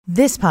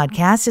This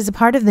podcast is a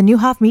part of the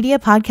Newhoff Media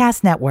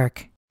Podcast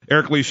Network.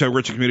 Eric Lee Show,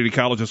 Richland Community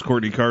College's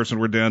Courtney Carson.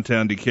 We're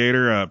downtown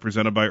Decatur,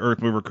 presented by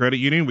Earth Mover Credit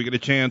Union. We get a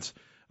chance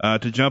to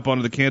jump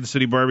onto the Kansas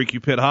City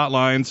Barbecue Pit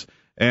hotlines.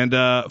 And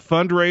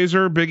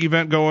fundraiser, big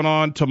event going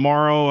on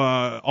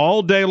tomorrow,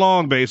 all day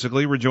long,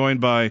 basically. We're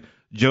joined by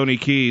Joni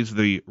Keys,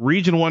 the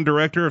Region 1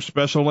 Director of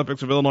Special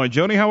Olympics of Illinois.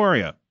 Joni, how are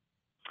you?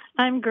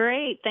 I'm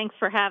great. Thanks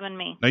for having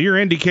me. Now, you're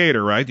in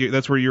Decatur, right?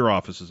 That's where your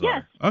offices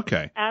Yes, are.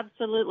 Okay.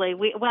 Absolutely.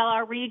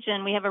 Our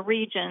region, we have a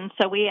region,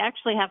 so we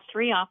actually have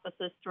 3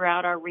 offices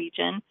throughout our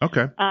region.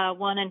 Okay.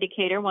 One in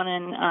Decatur, one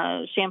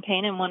in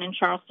Champaign, and one in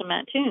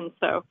Charleston-Mattoon.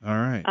 So, all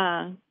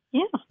right.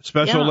 Yeah.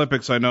 Special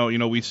Olympics, I know,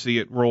 we see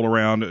it roll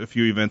around a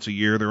few events a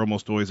year. They're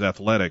almost always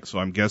athletic, so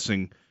I'm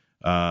guessing,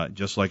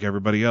 just like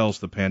everybody else,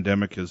 the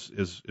pandemic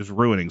is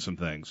ruining some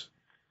things.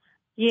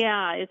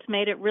 Yeah, it's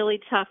made it really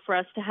tough for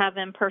us to have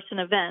in-person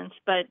events,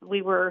 but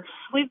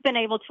we've been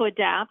able to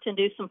adapt and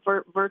do some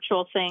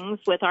virtual things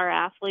with our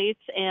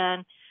athletes,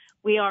 and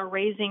we are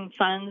raising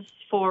funds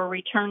for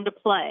return to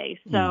play.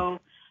 So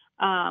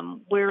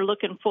we're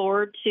looking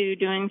forward to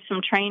doing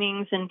some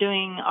trainings and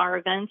doing our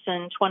events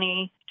in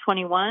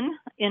 2021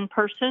 in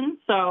person.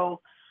 So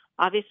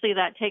obviously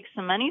that takes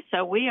some money,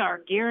 so we are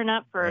gearing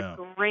up for a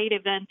great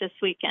event this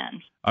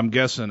weekend. I'm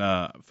guessing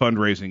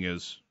fundraising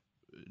is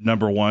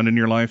number 1 in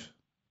your life?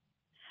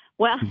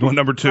 Well,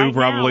 number 2 right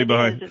probably now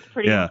behind. It's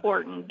pretty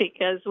important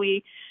because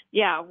we've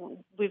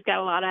got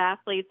a lot of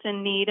athletes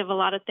in need of a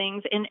lot of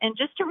things, and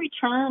just to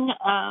return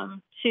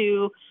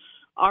to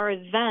our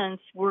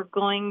events, we're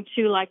going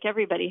to, like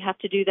everybody, have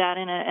to do that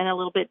in a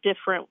little bit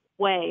different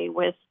way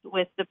with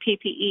the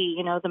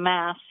PPE, the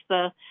masks,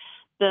 the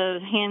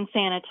hand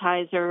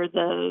sanitizer,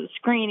 the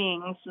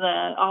screenings,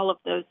 all of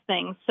those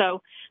things.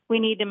 So we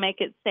need to make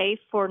it safe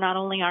for not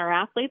only our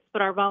athletes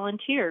but our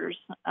volunteers.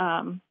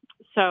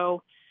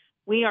 So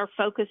we are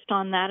focused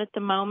on that at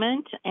the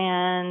moment,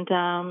 and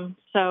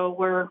so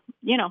we're,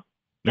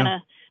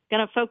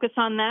 gonna focus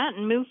on that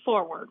and move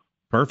forward.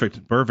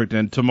 Perfect.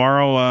 And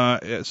tomorrow,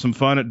 some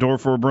fun at Door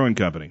 4 Brewing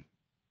Company.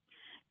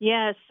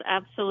 Yes,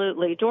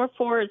 absolutely. Door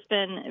 4 has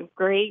been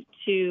great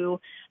to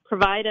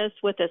provide us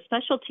with a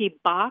specialty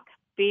Bock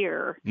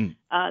beer.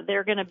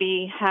 They're going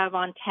to have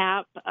on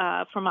tap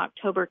from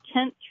October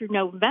 10th through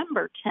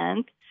November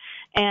 10th.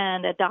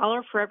 And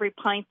 $1 for every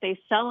pint they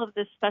sell of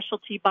this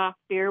specialty Bock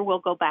beer will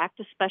go back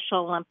to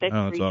Special Olympics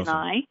Region awesome.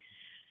 I.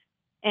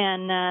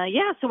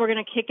 And, so we're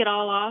going to kick it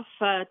all off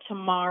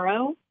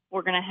tomorrow.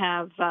 We're going to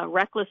have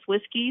Reckless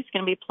Whiskey's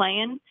going to be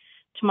playing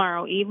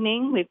tomorrow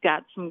evening. We've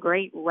got some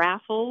great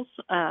raffles,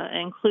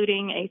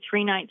 including a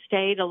 3-night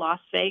stay to Las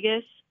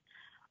Vegas,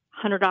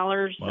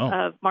 $100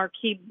 of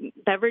marquee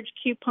beverage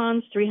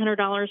coupons,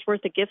 $300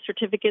 worth of gift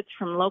certificates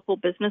from local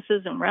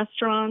businesses and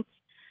restaurants.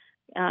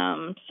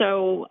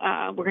 So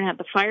we're going to have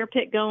the fire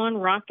pit going.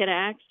 Rocket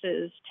Axe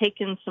is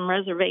taking some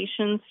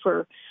reservations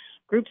for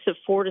groups of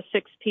 4 to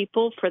 6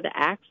 people for the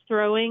axe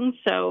throwing.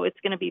 So it's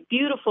going to be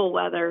beautiful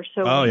weather.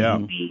 So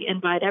we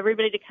invite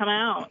everybody to come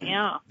out.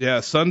 Yeah,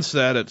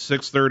 sunset at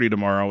 6:30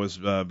 tomorrow is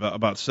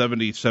about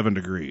 77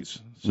 degrees.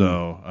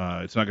 So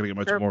it's not going to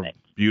get much more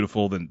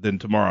beautiful than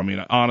tomorrow. I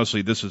mean,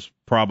 honestly, this is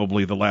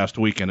probably the last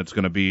weekend it's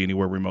going to be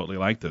anywhere remotely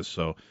like this.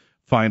 So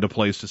find a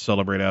place to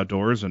celebrate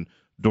outdoors, and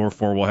Door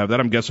 4 will have that.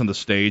 I'm guessing the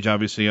stage,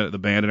 obviously, the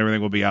band and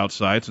everything will be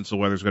outside since the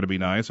weather's going to be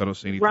nice. I don't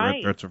see any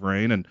threats of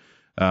rain. And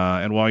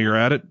while you're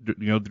at it,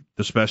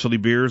 the specialty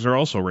beers are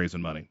also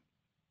raising money.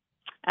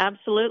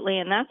 Absolutely,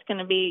 and that's going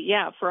to be,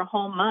 for a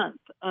whole month.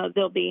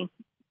 They'll be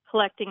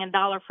collecting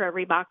 $1 for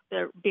every box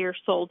of beer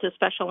sold to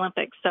Special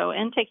Olympics,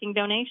 and taking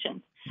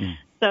donations.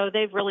 So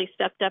they've really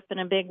stepped up in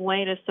a big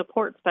way to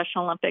support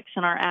Special Olympics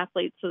and our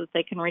athletes so that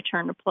they can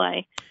return to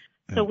play.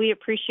 So we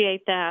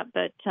appreciate that.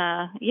 But,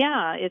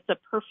 it's a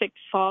perfect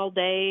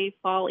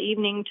fall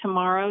evening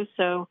tomorrow.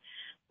 So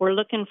we're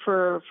looking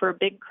for a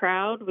big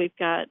crowd. We've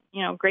got,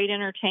 great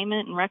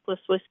entertainment and Reckless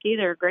Whiskey.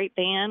 They're a great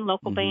band,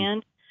 local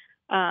band.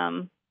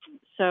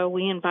 So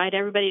we invite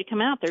everybody to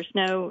come out. There's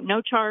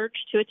no charge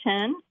to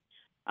attend.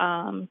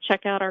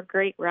 Check out our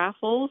great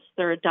raffles.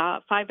 They're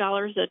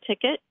 $5 a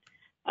ticket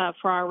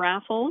for our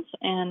raffles.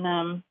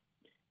 And,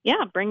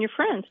 bring your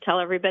friends. Tell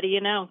everybody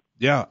you know.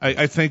 Yeah,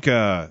 I think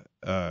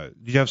do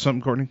you have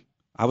something, Courtney?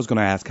 I was going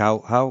to ask,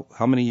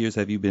 how many years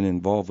have you been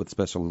involved with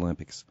Special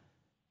Olympics?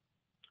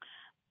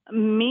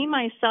 Me,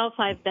 myself,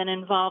 I've been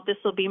involved. This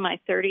will be my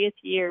 30th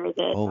year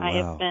that I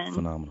have been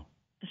phenomenal.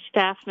 A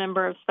staff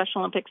member of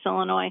Special Olympics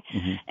Illinois.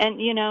 And,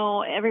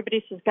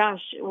 everybody says,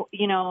 gosh,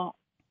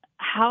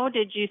 how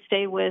did you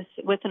stay with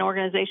an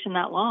organization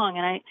that long?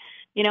 And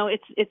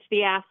it's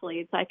the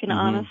athletes. I can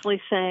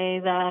honestly say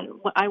that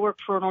I work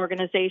for an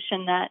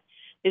organization that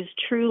is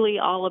truly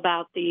all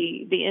about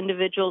the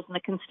individuals and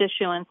the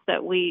constituents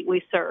that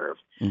we serve.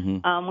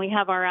 We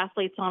have our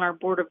athletes on our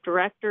board of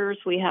directors.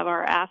 We have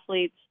our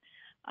athletes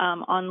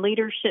on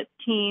leadership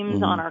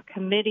teams, on our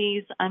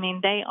committees. I mean,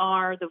 they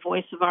are the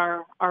voice of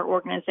our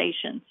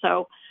organization.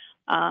 So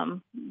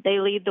they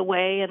lead the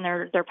way, and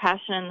their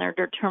passion and their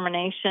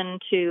determination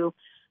to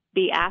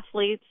be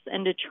athletes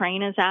and to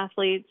train as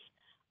athletes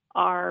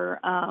are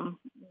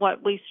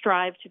what we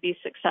strive to be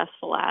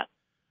successful at.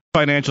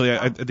 Financially,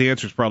 the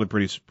answer is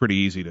probably pretty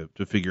easy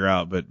to figure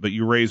out. But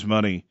you raise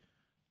money,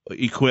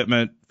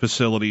 equipment,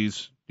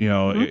 facilities. Is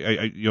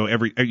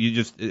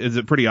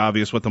it pretty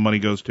obvious what the money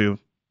goes to?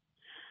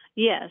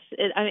 Yes,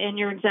 and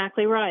you're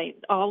exactly right.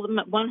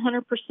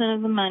 100%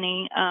 of the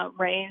money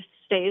raised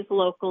stays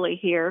locally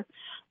here.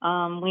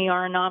 We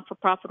are a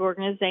non-for-profit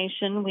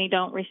organization. We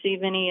don't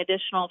receive any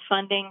additional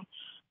funding,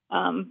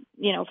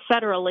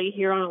 federally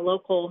here on a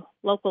local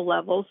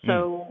level.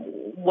 So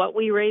what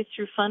we raise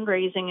through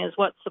fundraising is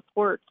what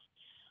supports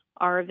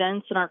our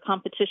events and our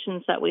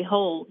competitions that we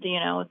hold.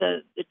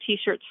 The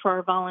T-shirts for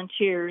our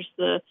volunteers,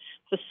 the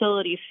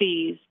facility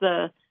fees,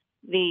 the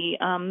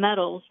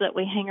medals that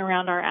we hang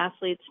around our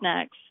athletes'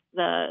 necks,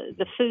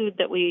 the food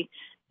that we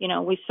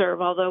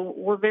serve. Although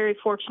we're very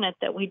fortunate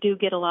that we do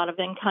get a lot of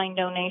in-kind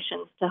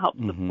donations to help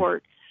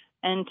support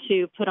and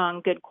to put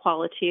on good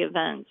quality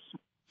events.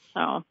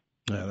 So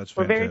yeah, that's fantastic.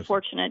 We're very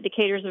fortunate.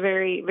 Decatur's a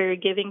very, very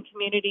giving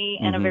community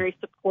and a very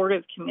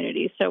supportive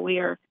community. So we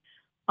are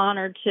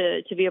honored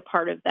to be a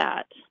part of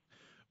that.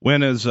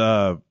 Is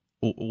it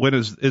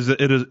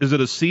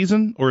a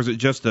season, or is it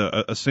just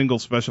a single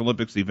Special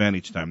Olympics event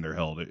each time they're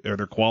held? Are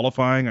they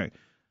qualifying? I'm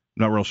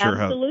not real sure.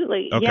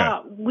 Absolutely. Okay.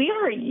 Yeah, we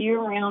are a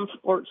year-round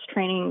sports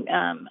training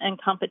and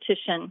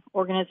competition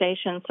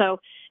organization.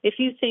 So if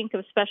you think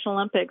of Special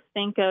Olympics,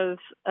 think of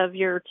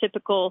your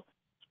typical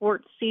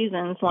sports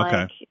seasons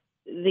like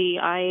the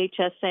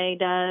IHSA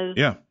does,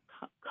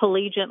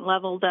 collegiate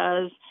level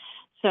does.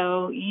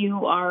 So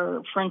you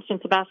are, for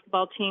instance, a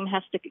basketball team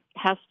has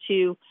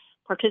to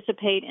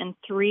participate in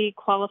 3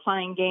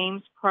 qualifying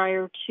games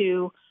prior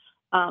to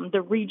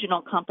the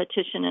regional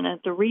competition. And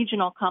at the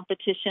regional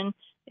competition,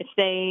 if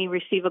they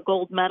receive a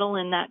gold medal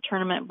in that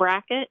tournament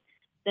bracket,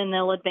 then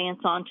they'll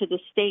advance on to the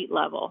state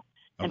level.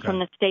 And from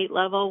the state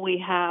level, we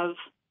have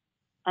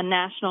a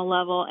national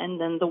level and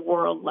then the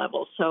world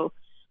level. So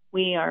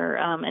we are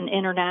an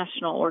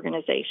international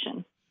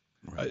organization.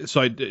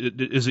 So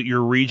is it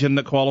your region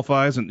that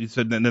qualifies? And you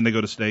said and then they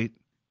go to state?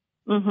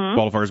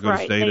 Qualifiers go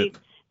to state?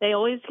 They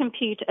always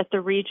compete at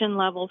the region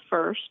level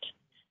first,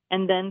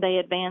 and then they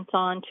advance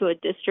on to a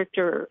district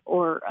or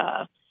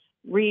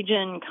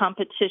region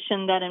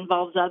competition that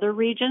involves other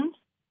regions.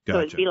 Gotcha.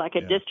 So it'd be like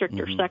a district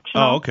or sectional.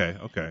 Oh, okay.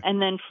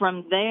 And then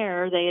from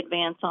there, they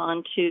advance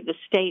on to the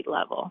state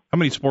level. How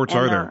many sports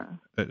are there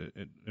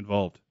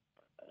involved?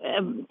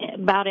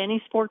 About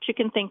any sport you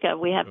can think of.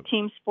 We have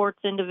team sports,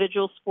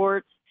 individual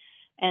sports,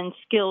 and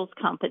skills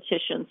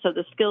competition. So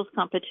the skills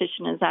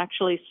competition is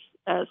actually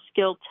a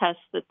skill test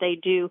that they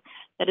do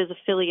that is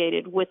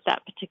affiliated with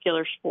that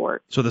particular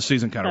sport. So the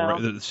season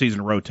the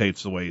season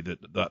rotates the way that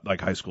like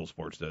high school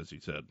sports does,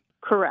 you said.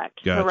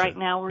 Correct. Gotcha. So right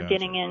now we're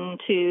getting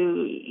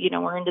into,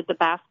 we're into the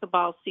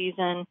basketball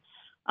season,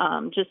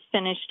 just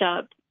finished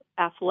up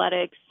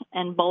athletics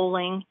and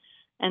bowling,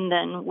 and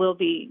then we'll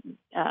be,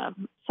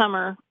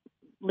 summer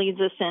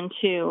leads us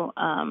into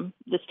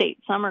the state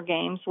summer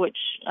games, which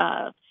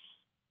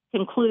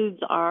concludes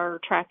our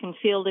track and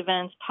field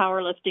events,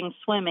 powerlifting,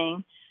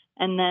 swimming,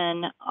 and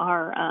then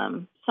our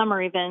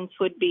summer events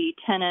would be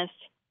tennis,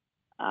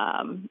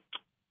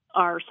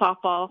 our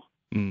softball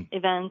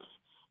events,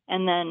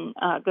 and then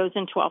goes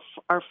into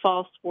our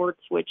fall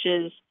sports, which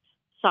is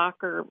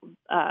soccer,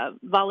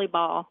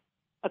 volleyball,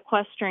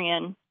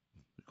 equestrian.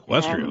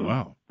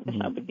 Wow. I guess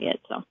that would be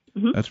it. So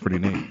that's pretty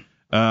neat.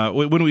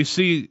 When we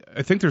see,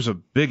 I think there's a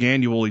big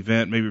annual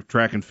event, maybe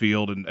track and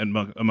field, and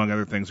among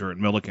other things, are at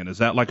Milliken. Is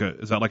that like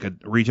a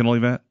regional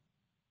event?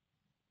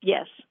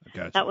 Yes,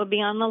 Gotcha. That would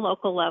be on the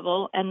local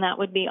level, and that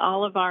would be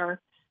all of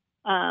our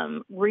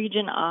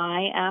Region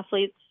I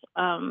athletes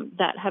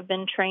that have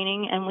been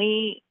training, and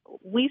we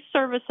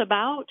service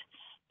about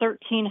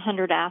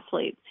 1,300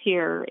 athletes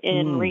here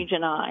in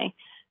Region I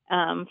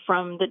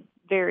from the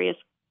various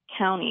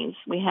counties.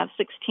 We have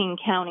 16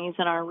 counties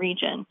in our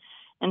region.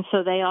 And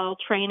so they all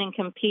train and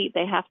compete.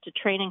 They have to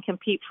train and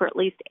compete for at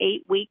least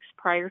 8 weeks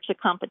prior to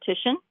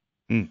competition.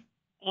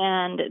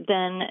 And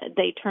then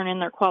they turn in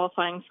their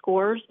qualifying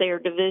scores. They are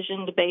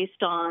divisioned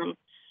based on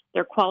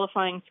their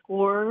qualifying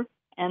score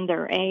and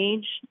their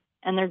age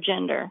and their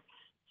gender.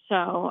 So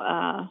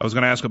I was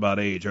going to ask about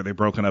age. Are they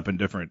broken up in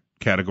different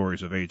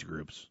categories of age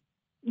groups?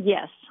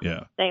 Yes.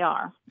 Yeah. They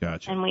are.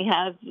 Gotcha. And we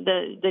have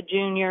the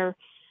junior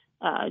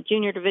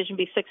division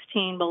be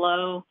 16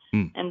 below,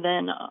 and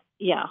then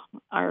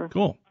our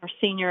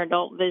senior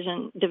adult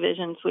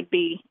divisions would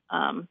be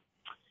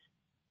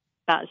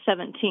about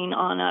 17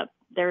 on up.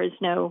 There is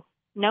no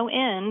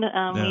end.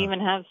 We even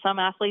have some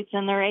athletes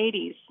in their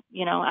 80s,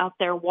 out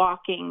there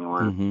walking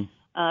or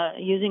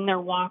using their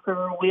walker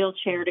or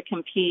wheelchair to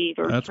compete,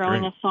 or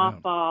throwing a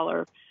softball,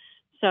 or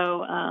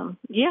so.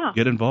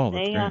 Get involved.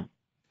 They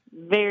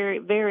very,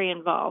 very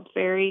involved,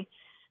 very,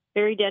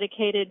 very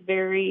dedicated,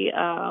 very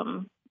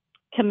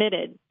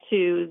committed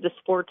to the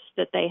sports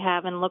that they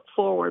have and look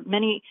forward.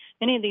 Many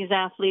of these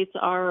athletes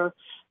are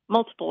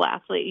multiple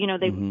athletes.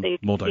 They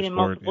compete in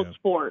multiple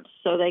sports,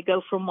 so they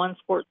go from one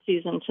sports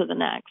season to the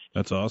next.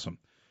 That's awesome.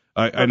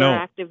 I know. They're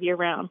active year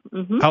round.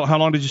 Mm-hmm. How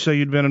long did you say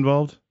you'd been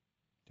involved?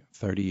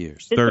 30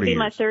 years. This will be years.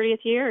 my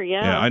 30th year.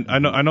 Yeah. Yeah,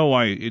 I know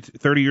why.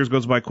 30 years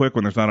goes by quick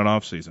when there's not an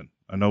off season.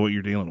 I know what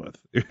you're dealing with.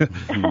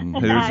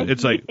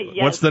 It's like,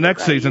 Yes, what's the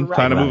next season? right.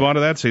 Time to move on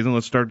to that season.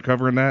 Let's start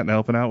covering that and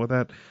helping out with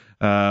that.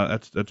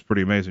 That's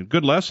pretty amazing.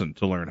 Good lesson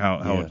to learn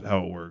how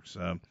it works.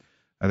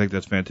 I think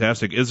that's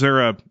fantastic. Is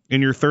there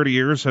in your 30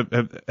 years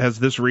has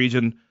this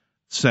region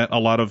sent a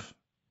lot of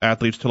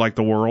athletes to like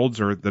the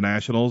Worlds or the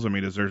Nationals? I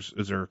mean, is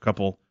there a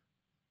couple?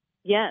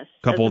 Yes.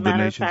 Couple as of the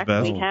matter nation's fact,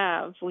 best? We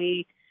have.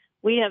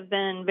 We have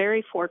been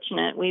very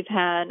fortunate. We've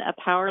had a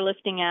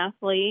powerlifting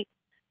athlete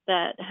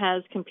that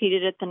has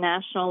competed at the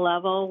national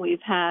level.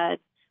 We've had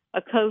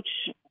a coach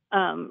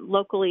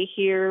locally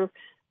here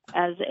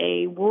as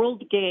a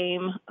World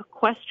Game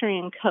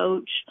equestrian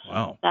coach.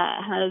 Wow.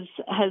 That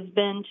has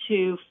been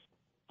to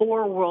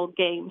 4 World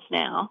Games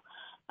now.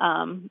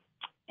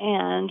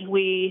 And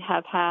we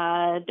have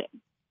had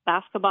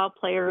basketball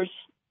players.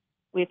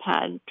 We've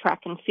had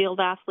track and field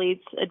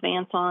athletes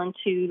advance on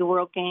to the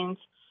World Games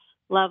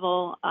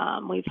level.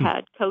 We've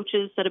had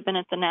coaches that have been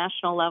at the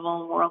national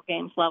level and World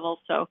Games level.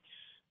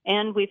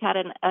 And we've had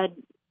an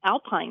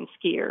alpine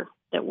skier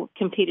that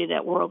competed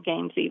at World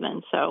Games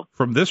even. So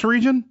from this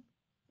region?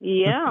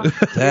 Yeah.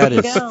 That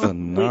is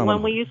phenomenal.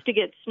 When we used to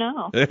get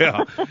snow.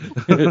 Yeah.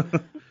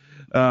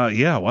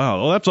 Yeah,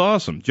 wow. Well, that's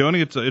awesome.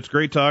 Joni, it's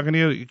great talking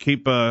to you.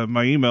 Keep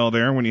my email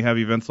there when you have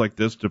events like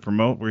this to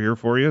promote. We're here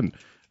for you. And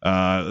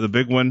the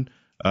big one,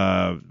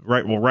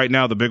 right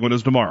now the big one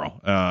is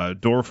tomorrow.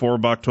 Door 4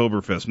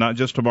 Oktoberfest. Not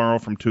just tomorrow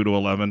from 2 to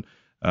 11.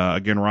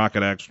 Again,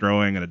 Rocket Axe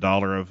throwing and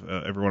 $1 of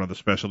every one of the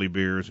specialty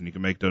beers, and you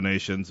can make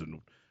donations,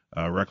 and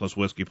Reckless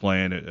Whiskey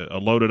playing. A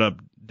loaded up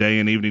day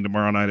and evening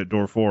tomorrow night at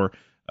Door 4,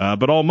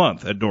 but all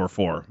month at Door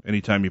 4.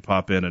 Anytime you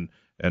pop in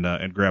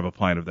and grab a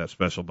pint of that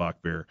special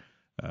Bach beer.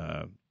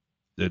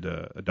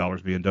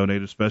 $1 being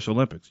donated to Special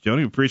Olympics.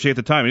 Joni, appreciate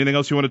the time. Anything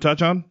else you want to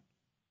touch on?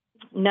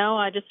 No,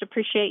 I just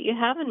appreciate you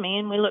having me,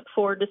 and we look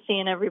forward to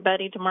seeing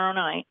everybody tomorrow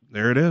night.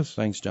 There it is.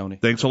 Thanks, Joni.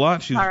 Thanks a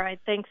lot. All right.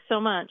 Thanks so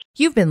much.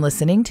 You've been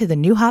listening to the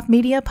Newhoff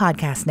Media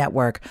Podcast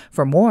Network.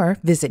 For more,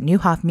 visit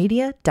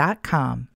newhoffmedia.com.